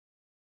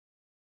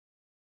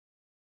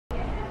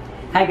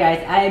Hi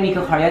guys, I am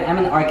Miko Carreon. I'm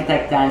an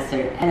architect,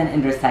 dancer, and an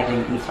indoor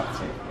cycling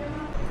instructor.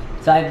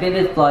 So I've been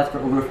with Flawless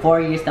for over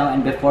 4 years now, and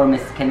before my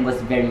skin was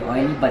very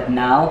oily, but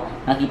now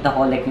nakita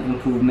ko like yung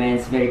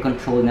improvements, very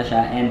controlled na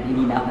siya, and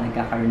hindi na ako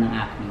nagkakaroon ng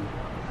acne.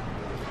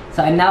 So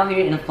I'm now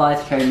here in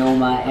Flawless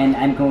Trinoma, and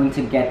I'm going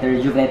to get the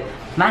Rejuvelite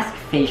Mask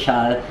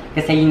Facial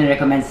kasi yun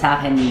na-recommend sa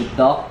akin ni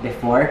Doc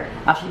before.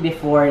 Actually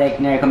before, like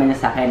na-recommend na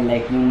sa akin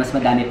like yung mas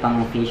madami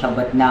pang facial,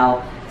 but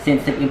now since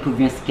nag-improve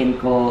yung skin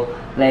ko,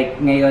 like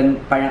ngayon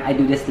parang I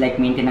do this like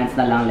maintenance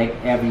na lang, like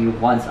every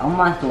once a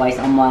month, twice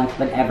a month,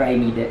 whenever I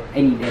need it.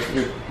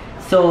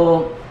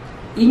 So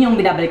yun yung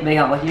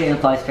binabalik-balik ako here in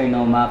Flawless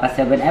Trinoma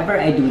kasi whenever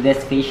I do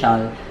this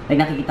facial,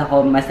 like nakikita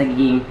ko mas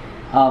nagiging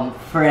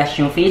fresh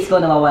yung face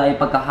ko, nawawala yung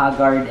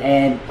pagka-haggard,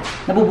 and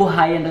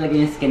nabubuhayan talaga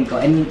yung skin ko,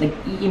 and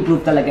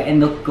nag-i-improve talaga,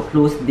 and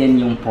nag-close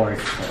din yung pores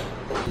ko.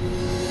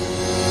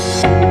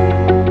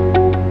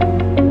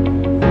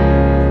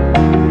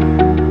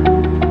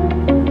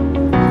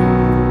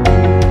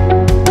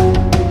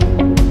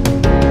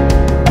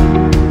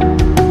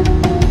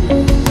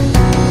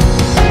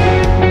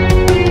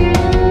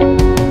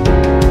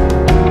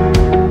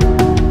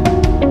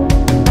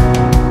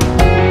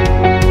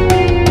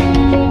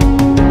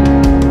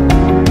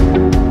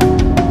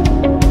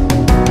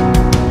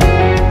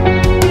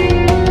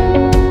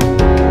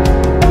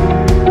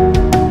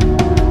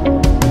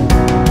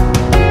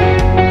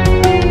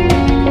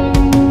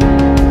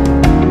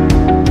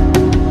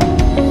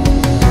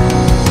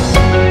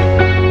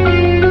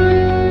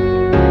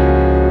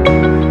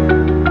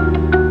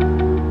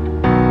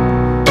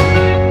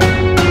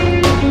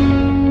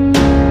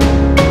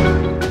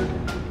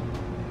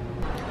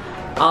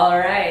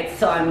 Alright,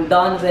 so I'm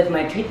done with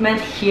my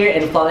treatment here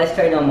in Flawless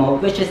Trinoma,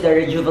 which is the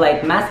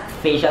Rejuvelite Mask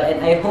Facial, and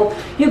I hope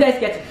you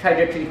guys get to try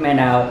the treatment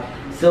out.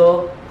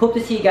 So, hope to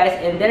see you guys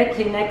in their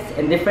clinics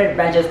in different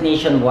branches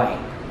nationwide.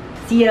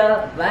 See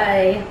ya!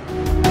 Bye!